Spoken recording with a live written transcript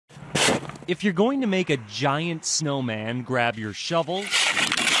If you're going to make a giant snowman, grab your shovel,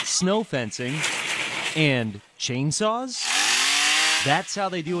 snow fencing, and chainsaws. That's how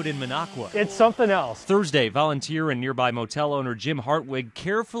they do it in Minocqua. It's something else. Thursday, volunteer and nearby motel owner Jim Hartwig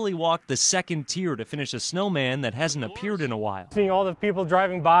carefully walked the second tier to finish a snowman that hasn't appeared in a while. Seeing all the people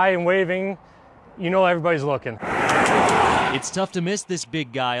driving by and waving, you know everybody's looking. It's tough to miss this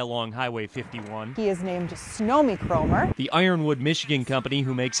big guy along Highway 51. He is named Snowmy Kromer. The Ironwood, Michigan company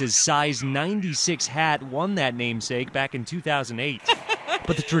who makes his size 96 hat won that namesake back in 2008.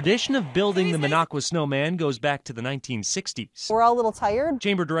 But the tradition of building the Minocqua snowman goes back to the 1960s. We're all a little tired.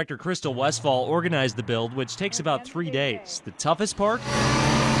 Chamber Director Crystal Westfall organized the build, which takes about 3 days. The toughest part?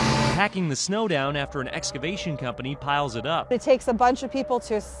 Packing the snow down after an excavation company piles it up. It takes a bunch of people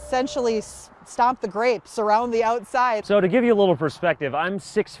to essentially stomp the grapes around the outside. So to give you a little perspective, I'm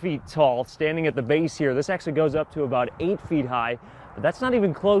 6 feet tall, standing at the base here. This actually goes up to about 8 feet high, but that's not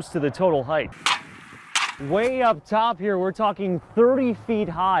even close to the total height. Way up top here, we're talking 30 feet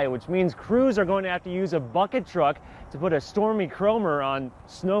high, which means crews are going to have to use a bucket truck to put a Snowmy Kromer on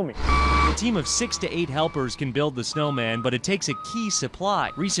Snowmy. A team of 6 to 8 helpers can build the snowman, but it takes a key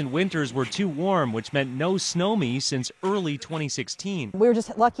supply. Recent winters were too warm, which meant no Snowmy since early 2016. We were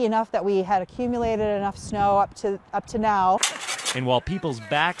just lucky enough that we had accumulated enough snow up to now. And while people's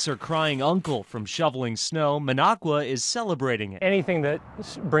backs are crying uncle from shoveling snow, Minocqua is celebrating it. Anything that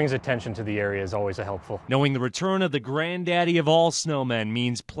brings attention to the area is always helpful. Knowing the return of the granddaddy of all snowmen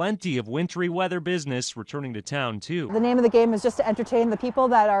means plenty of wintry weather business returning to town, too. The name of the game is just to entertain the people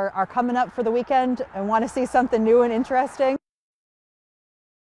that are coming up for the weekend and want to see something new and interesting.